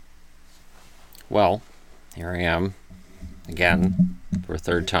Well, here I am again for a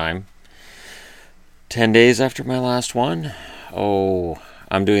third time. 10 days after my last one. Oh,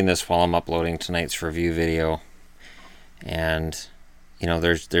 I'm doing this while I'm uploading tonight's review video. And,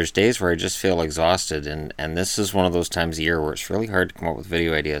 there's days where I just feel exhausted. And this is one of those times of year where it's really hard to come up with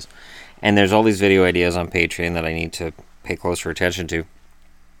video ideas. And there's all these video ideas on Patreon that I need to pay closer attention to.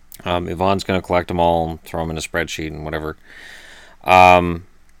 Yvonne's going to collect them all and throw them in a spreadsheet and whatever.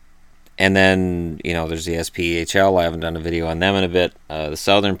 And then, there's the SPHL. I haven't done a video on them in a bit. The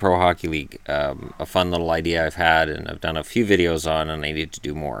Southern Pro Hockey League, a fun little idea I've had, and I've done a few videos on, and I need to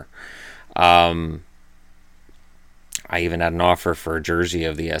do more. I even had an offer for a jersey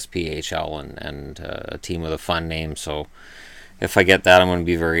of the SPHL and a team with a fun name. So if I get that, I'm going to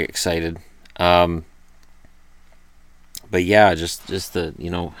be very excited. But yeah, just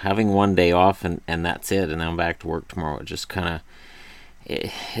the, having one day off and that's it. And then I'm back to work tomorrow. It just kind of...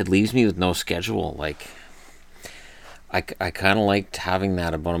 It leaves me with no schedule. Like, I kind of liked having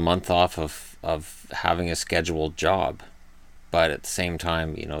that about a month off of having a scheduled job, but at the same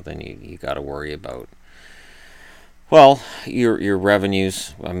time, then you got to worry about, well, your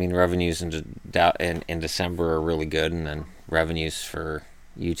revenues. I mean, revenues in December are really good, and then revenues for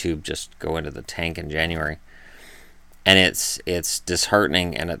YouTube just go into the tank in January. And it's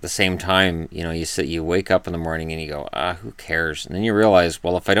disheartening, and at the same time, you wake up in the morning and you go, who cares? And then you realize,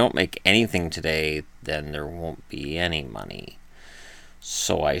 well, if I don't make anything today, then there won't be any money.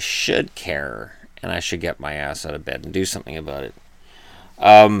 So I should care, and I should get my ass out of bed and do something about it.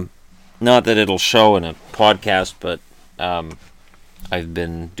 Not that it'll show in a podcast, but I've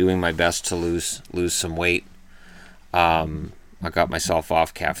been doing my best to lose some weight. I got myself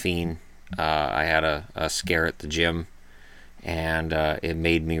off caffeine. I had a scare at the gym, and it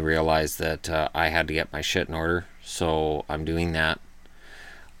made me realize that I had to get my shit in order, so I'm doing that.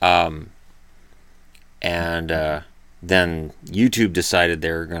 Then YouTube decided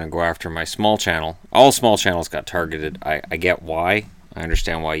they were going to go after my small channel. All small channels got targeted. I get why. I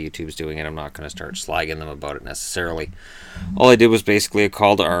understand why YouTube's doing it. I'm not going to start slagging them about it necessarily. All I did was basically a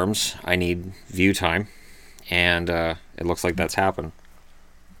call to arms. I need view time, and it looks like that's happened.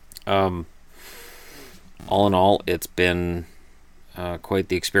 All in all, it's been quite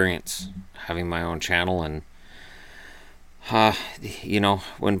the experience having my own channel, and when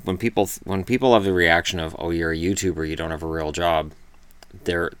people have the reaction of, oh, you're a YouTuber, you don't have a real job.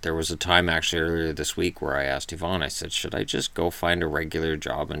 There was a time actually earlier this week where I asked Yvonne, I said, should I just go find a regular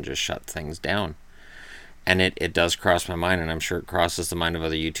job and just shut things down? And it does cross my mind, and I'm sure it crosses the mind of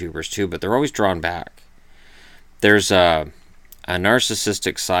other YouTubers too, but they're always drawn back. There's a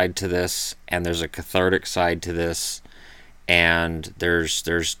narcissistic side to this, and there's a cathartic side to this, and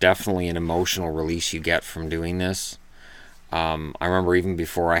there's definitely an emotional release you get from doing this. I remember even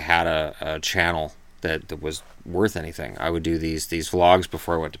before I had a channel that was worth anything, I would do these vlogs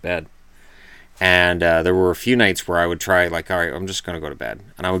before I went to bed, and there were a few nights where I would try, like, all right, I'm just going to go to bed,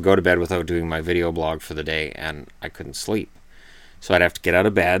 and I would go to bed without doing my video blog for the day, and I couldn't sleep, so I'd have to get out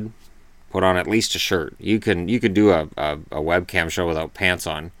of bed, put on at least a shirt. You can do a webcam show without pants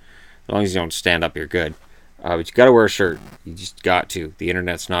on. As long as you don't stand up, you're good. But you got to wear a shirt. You just got to. The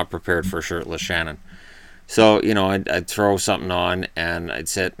internet's not prepared for shirtless Shannon. So, I'd throw something on, and I'd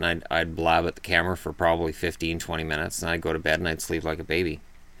sit and I'd blab at the camera for probably 15, 20 minutes, and I'd go to bed and I'd sleep like a baby.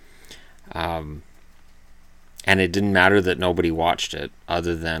 And it didn't matter that nobody watched it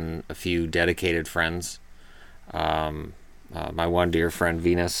other than a few dedicated friends. My one dear friend,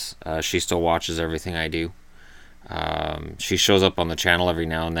 Venus, she still watches everything I do. She shows up on the channel every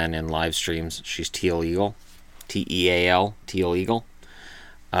now and then in live streams. She's Teal Eagle. Teal, Teal Eagle.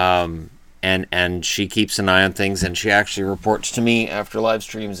 And she keeps an eye on things, and she actually reports to me after live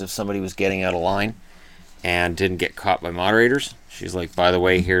streams if somebody was getting out of line and didn't get caught by moderators. She's like, by the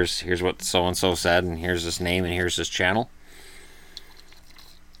way, here's what so-and-so said, and here's this name, and here's this channel.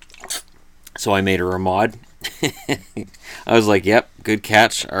 So I made her a mod. I was like, yep, good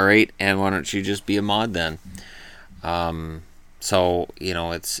catch. All right, and why don't you just be a mod then? So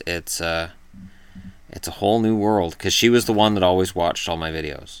it's a whole new world, because she was the one that always watched all my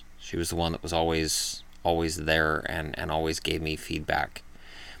videos. She was the one that was always there and always gave me feedback.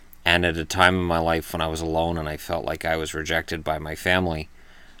 And at a time in my life when I was alone and I felt like I was rejected by my family,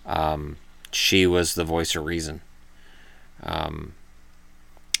 she was the voice of reason.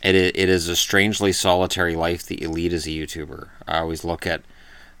 It is a strangely solitary life that you lead as a YouTuber. I always look at,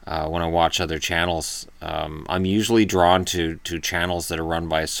 when I watch other channels, I'm usually drawn to channels that are run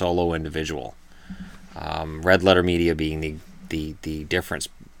by a solo individual. Red Letter Media being the difference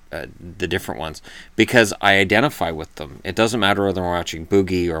the different ones, because I identify with them. It doesn't matter whether I'm watching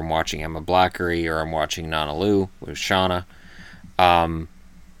Boogie or I'm watching Emma Blackery or I'm watching Nana Lou with Shauna.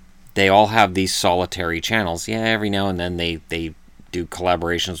 They all have these solitary channels. Yeah, every now and then they do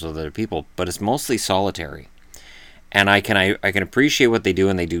collaborations with other people, but it's mostly solitary. And I can appreciate what they do,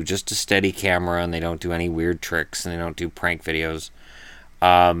 and they do just a steady camera, and they don't do any weird tricks, and they don't do prank videos.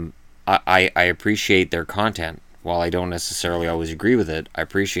 I appreciate their content. While I don't necessarily always agree with it, I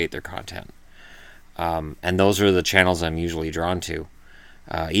appreciate their content. And those are the channels I'm usually drawn to.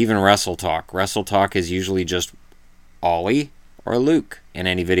 Even Wrestle Talk. Wrestle Talk is usually just Ollie or Luke in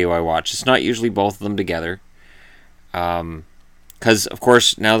any video I watch. It's not usually both of them together. Because, of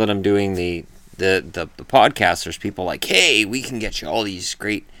course, now that I'm doing the podcast, there's people like, hey, we can get you all these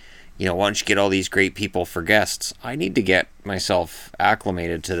great, why don't you get all these great people for guests? I need to get myself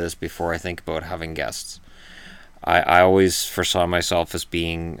acclimated to this before I think about having guests. I always foresaw myself as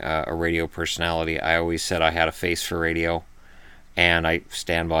being a radio personality. I always said I had a face for radio, and I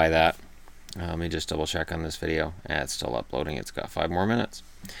stand by that. Let me just double check on this video. It's still uploading. It's got 5 more minutes.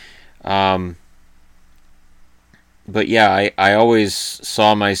 But yeah, I always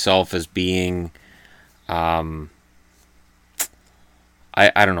saw myself as being, I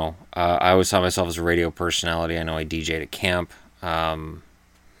don't know. I always saw myself as a radio personality. I know I DJ'd at camp, and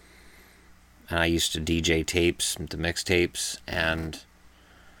I used to DJ tapes, the mixtapes, and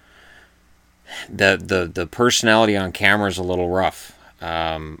the personality on camera is a little rough.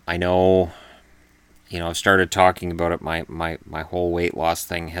 I know, I've started talking about it. My whole weight loss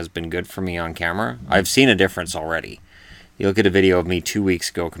thing has been good for me on camera. I've seen a difference already. You look at a video of me 2 weeks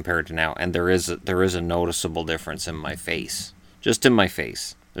ago compared to now, and there is a noticeable difference in my face. Just in my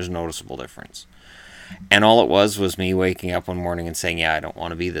face, there's a noticeable difference. And all it was me waking up one morning and saying, yeah, I don't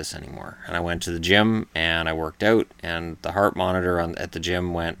want to be this anymore. And I went to the gym, and I worked out, and the heart monitor at the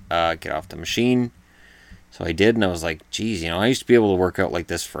gym went, get off the machine. So I did, and I was like, geez, I used to be able to work out like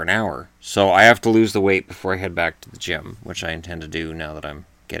this for an hour. So I have to lose the weight before I head back to the gym, which I intend to do now that I'm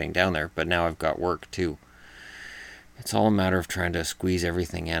getting down there. But now I've got work, too. It's all a matter of trying to squeeze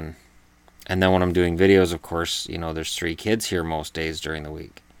everything in. And then when I'm doing videos, of course, there's 3 kids here most days during the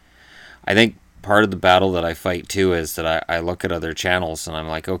week. I think part of the battle that I fight, too, is that I look at other channels, and I'm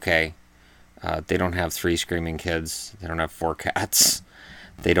like, okay, they don't have 3 screaming kids. They don't have 4 cats.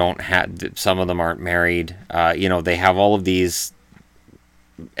 They don't have, some of them aren't married. They have all of these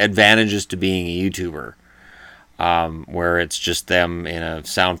advantages to being a YouTuber, where it's just them in a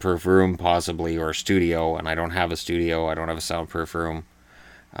soundproof room, possibly, or a studio. And I don't have a studio. I don't have a soundproof room.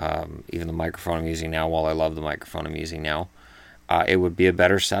 Even the microphone I'm using now, while I love the microphone I'm using now, it would be a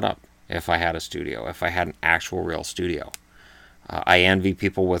better setup if I had a studio, if I had an actual real studio. I envy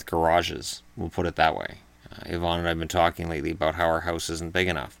people with garages. We'll put it that way. Yvonne and I have been talking lately about how our house isn't big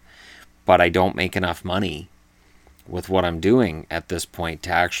enough. But I don't make enough money with what I'm doing at this point to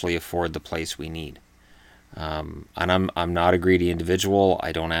actually afford the place we need. And I'm not a greedy individual.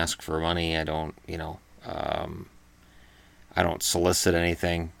 I don't ask for money. I don't, I don't solicit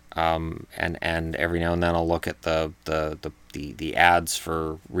anything. And every now and then I'll look at the ads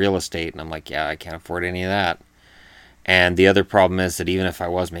for real estate, and I'm like, yeah, I can't afford any of that. And the other problem is that even if I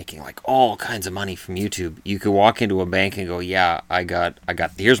was making like all kinds of money from YouTube, you could walk into a bank and go, yeah, I got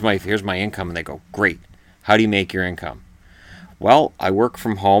here's my income, and they go, great. How do you make your income? Well, I work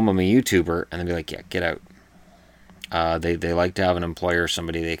from home. I'm a YouTuber, and they'd be like, yeah, get out. They like to have an employer,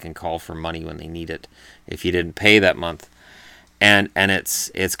 somebody they can call for money when they need it if you didn't pay that month. And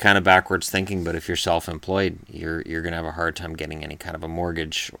it's kind of backwards thinking, but if you're self-employed, you're going to have a hard time getting any kind of a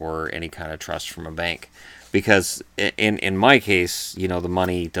mortgage or any kind of trust from a bank. Because in my case, the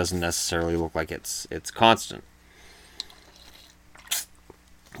money doesn't necessarily look like it's constant.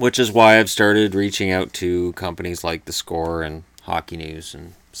 Which is why I've started reaching out to companies like The Score and Hockey News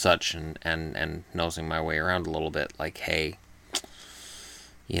and such, and nosing my way around a little bit. Like, hey,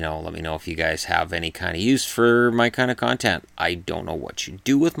 let me know if you guys have any kind of use for my kind of content. I don't know what you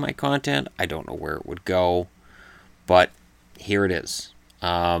do with my content. I don't know where it would go. But here it is.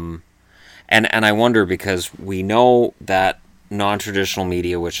 And I wonder, because we know that non-traditional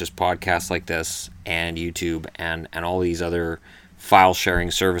media, which is podcasts like this and YouTube and all these other file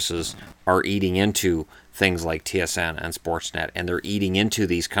sharing services, are eating into things like TSN and Sportsnet, and they're eating into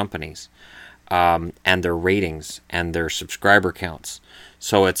these companies and their ratings and their subscriber counts.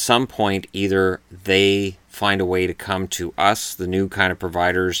 So at some point, either they find a way to come to us, the new kind of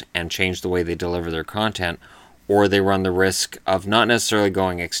providers, and change the way they deliver their content, or they run the risk of not necessarily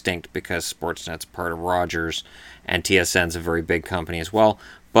going extinct, because Sportsnet's part of Rogers and TSN's a very big company as well,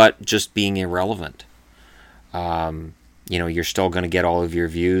 but just being irrelevant. you're still going to get all of your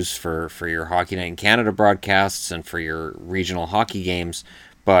views for your Hockey Night in Canada broadcasts and for your regional hockey games.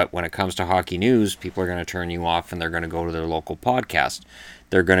 But when it comes to hockey news, people are going to turn you off and they're going to go to their local podcast.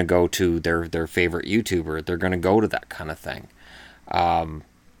 They're going to go to their favorite YouTuber. They're going to go to that kind of thing.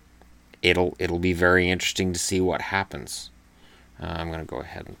 It'll be very interesting to see what happens. I'm going to go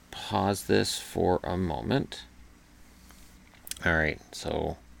ahead and pause this for a moment. All right,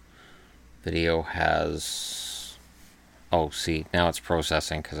 so video has... Oh, see, now it's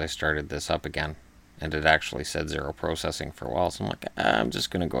processing because I started this up again. And it actually said 0 processing for a while. So I'm like, I'm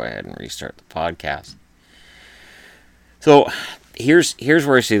just going to go ahead and restart the podcast. So here's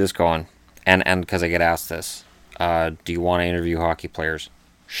where I see this going. And because I get asked this. Do you want to interview hockey players?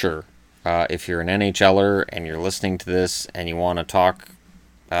 Sure. If you're an NHLer and you're listening to this and you want to talk,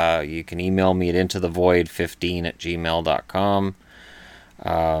 you can email me at intothevoid15@gmail.com.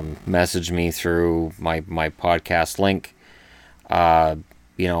 Message me through my podcast link.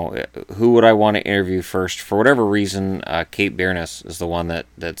 Who would I want to interview first? For whatever reason, Kate Biernes is the one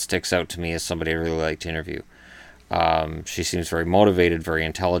that sticks out to me as somebody I really like to interview. She seems very motivated, very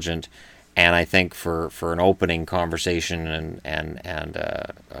intelligent, and I think for an opening conversation and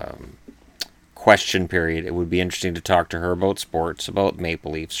question period, it would be interesting to talk to her about sports, about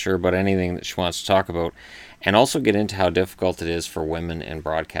Maple Leafs, sure, about anything that she wants to talk about, and also get into how difficult it is for women in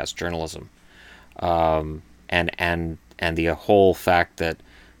broadcast journalism, and the whole fact that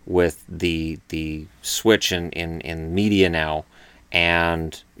with the switch in media now,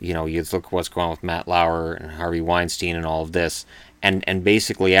 and you look at what's going on with Matt Lauer and Harvey Weinstein and all of this, and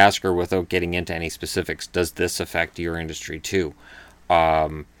basically ask her without getting into any specifics, does this affect your industry too?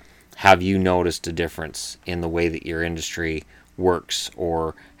 Have you noticed a difference in the way that your industry works,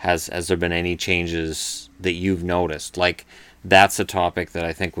 or has there been any changes that you've noticed? Like, that's a topic that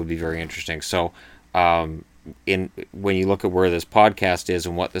I think would be very interesting. So when you look at where this podcast is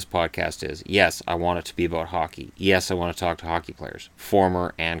and what this podcast is, yes, I want it to be about hockey. Yes, I want to talk to hockey players,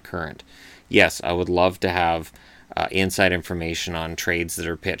 former and current. Yes, I would love to have inside information on trades that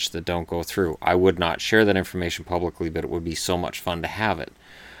are pitched that don't go through. I would not share that information publicly, but it would be so much fun to have it.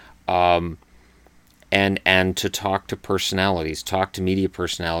 And to talk to personalities, talk to media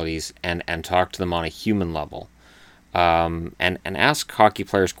personalities, and talk to them on a human level, and ask hockey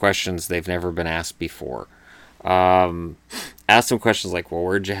players questions they've never been asked before. Ask them questions like, well,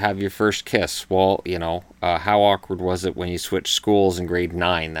 where'd you have your first kiss? Well, how awkward was it when you switched schools in grade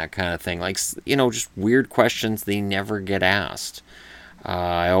 9? That kind of thing. Like, just weird questions they never get asked.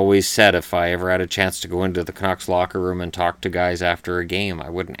 I always said if I ever had a chance to go into the Canucks locker room and talk to guys after a game, I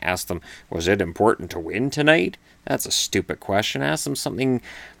wouldn't ask them, was it important to win tonight? That's a stupid question. Ask them something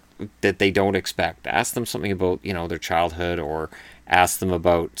that they don't expect. Ask them something about, their childhood, or ask them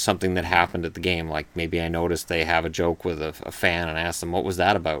about something that happened at the game. Like, maybe I noticed they have a joke with a fan, and ask them, what was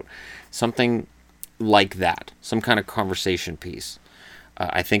that about? Something like that. Some kind of conversation piece.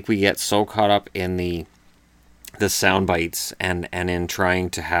 I think we get so caught up in the sound bites and in trying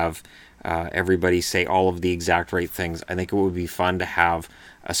to have everybody say all of the exact right things. I think it would be fun to have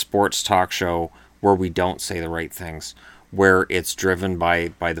a sports talk show where we don't say the right things, where it's driven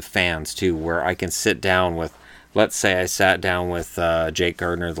by the fans too, where I can sit down with, let's say I sat down with Jake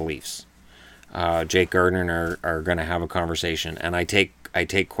Gardiner of the Leafs. Jake Gardiner are going to have a conversation, and I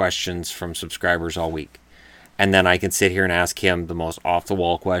take questions from subscribers all week, and then I can sit here and ask him the most off the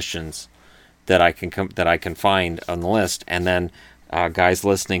wall questions that I can find on the list, and then guys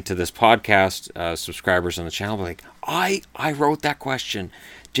listening to this podcast, subscribers on the channel, be like, I wrote that question.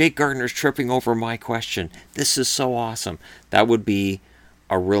 Jake Gardiner's tripping over my question. This is so awesome. That would be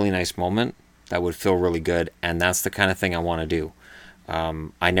a really nice moment. That would feel really good, and that's the kind of thing I want to do.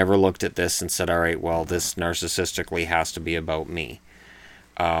 I never looked at this and said, all right, well, this narcissistically has to be about me.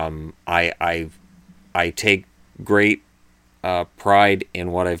 I take great pride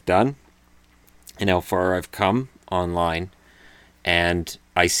in what I've done and how far I've come online, and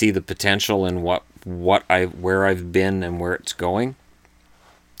I see the potential in where I've been and where it's going.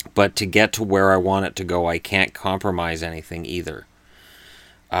 But to get to where I want it to go, I can't compromise anything either.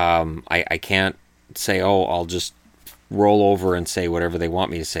 I can't say, oh, I'll just roll over and say whatever they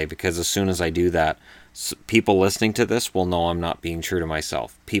want me to say, because as soon as I do that, people listening to this will know I'm not being true to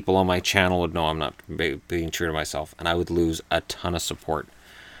myself. People on my channel would know I'm not being true to myself, and I would lose a ton of support.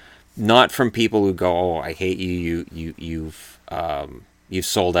 Not from people who go, oh, I hate you, you've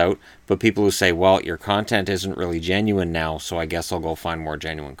sold out, but people who say, well, your content isn't really genuine now, so I guess I'll go find more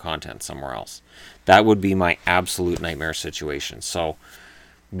genuine content somewhere else. That would be my absolute nightmare situation. So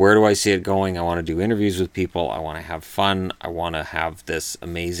where do I see it going? I want to do interviews with people. I want to have fun. I want to have this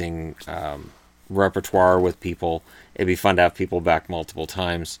amazing repertoire with people. It'd be fun to have people back multiple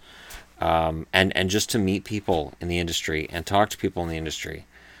times, and just to meet people in the industry and talk to people in the industry,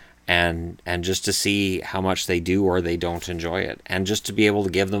 and just to see how much they do or they don't enjoy it, and just to be able to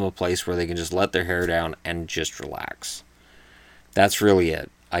give them a place where they can just let their hair down and just relax. That's really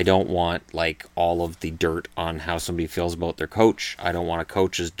it. I don't want like all of the dirt on how somebody feels about their coach. I don't want a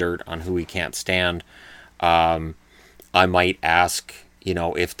coach's dirt on who he can't stand. I might ask,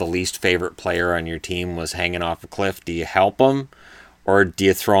 if the least favorite player on your team was hanging off a cliff, do you help him? Or do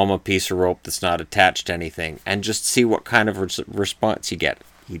you throw him a piece of rope that's not attached to anything? And just see what kind of response you get.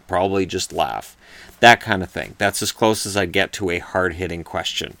 He'd probably just laugh. That kind of thing. That's as close as I'd get to a hard-hitting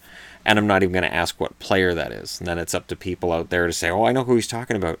question. And I'm not even going to ask what player that is. And then it's up to people out there to say, oh, I know who he's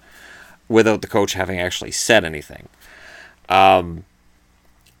talking about, without the coach having actually said anything. So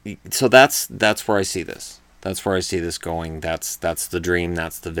that's where I see this. That's where I see this going. That's the dream.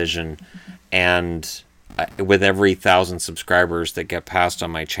 That's the vision. And with every 1,000 subscribers that get passed on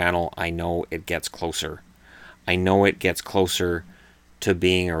my channel, I know it gets closer. I know it gets closer to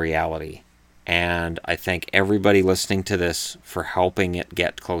being a reality. And I thank everybody listening to this for helping it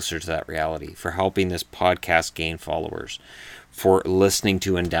get closer to that reality, for helping this podcast gain followers, for listening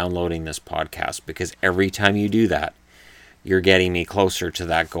to and downloading this podcast, because every time you do that, you're getting me closer to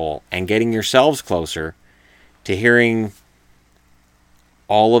that goal and getting yourselves closer to hearing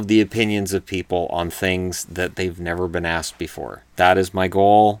all of the opinions of people on things that they've never been asked before. That is my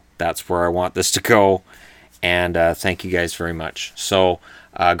goal. That's where I want this to go. And thank you guys very much. So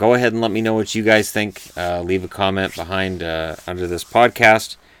go ahead and let me know what you guys think. Leave a comment behind under this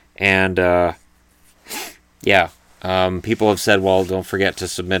podcast. And people have said, well, don't forget to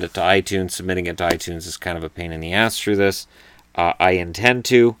submit it to iTunes. Submitting it to iTunes is kind of a pain in the ass through this. I intend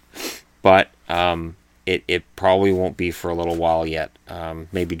to, but it probably won't be for a little while yet.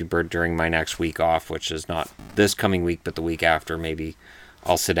 Maybe during my next week off, which is not this coming week, but the week after. Maybe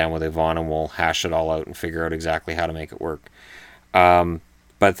I'll sit down with Yvonne and we'll hash it all out and figure out exactly how to make it work.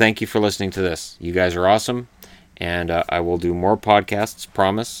 But thank you for listening to this. You guys are awesome. And I will do more podcasts,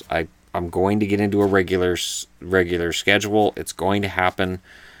 promise. I'm going to get into a regular schedule. It's going to happen.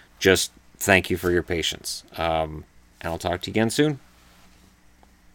 Just thank you for your patience. And I'll talk to you again soon.